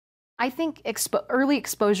I think early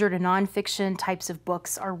exposure to nonfiction types of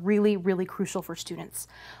books are really, really crucial for students.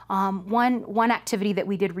 One activity that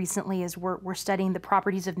we did recently is we're studying the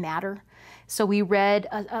properties of matter. So we read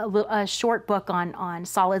a short book on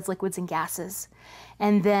solids, liquids, and gases.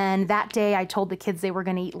 And then that day I told the kids they were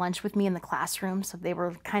going to eat lunch with me in the classroom. So they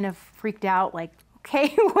were kind of freaked out, like,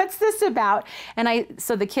 okay, what's this about? And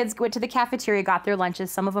so the kids went to the cafeteria, got their lunches.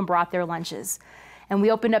 Some of them brought their lunches. And we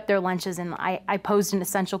opened up their lunches, and I posed an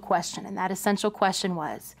essential question, and that essential question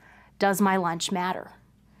was, does my lunch matter?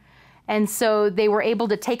 And so they were able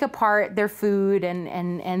to take apart their food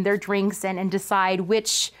and their drinks and decide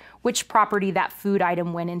which property that food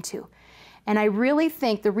item went into. And I really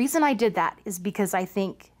think the reason I did that is because I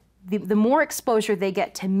think the more exposure they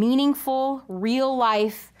get to meaningful, real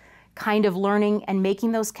life kind of learning and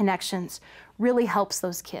making those connections really helps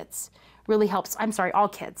those kids. Really helps, all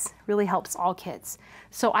kids, really helps all kids.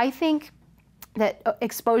 So I think that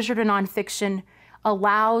exposure to nonfiction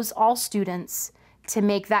allows all students to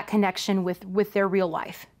make that connection with their real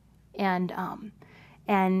life, and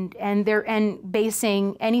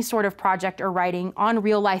basing any sort of project or writing on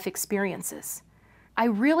real life experiences. I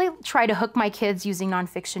really try to hook my kids using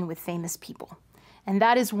nonfiction with famous people. And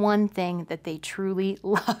that is one thing that they truly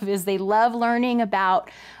love, is they love learning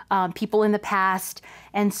about people in the past.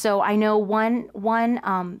 And so I know one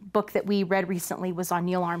book that we read recently was on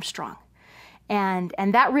Neil Armstrong. And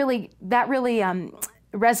that really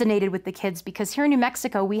resonated with the kids, because here in New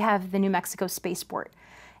Mexico, we have the New Mexico Spaceport.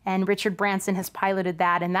 And Richard Branson has piloted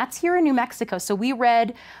that, and that's here in New Mexico. So we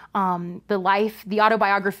read the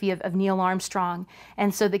autobiography of Neil Armstrong.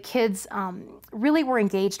 And so the kids really were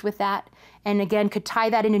engaged with that, and again, could tie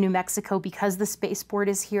that into New Mexico because the spaceport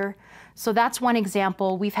is here. So that's one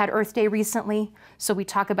example. We've had Earth Day recently, so we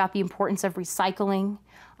talk about the importance of recycling.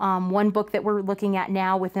 One book that we're looking at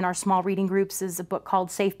now within our small reading groups is a book called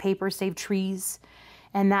Save Paper, Save Trees.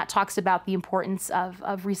 And that talks about the importance of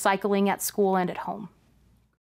recycling at school and at home.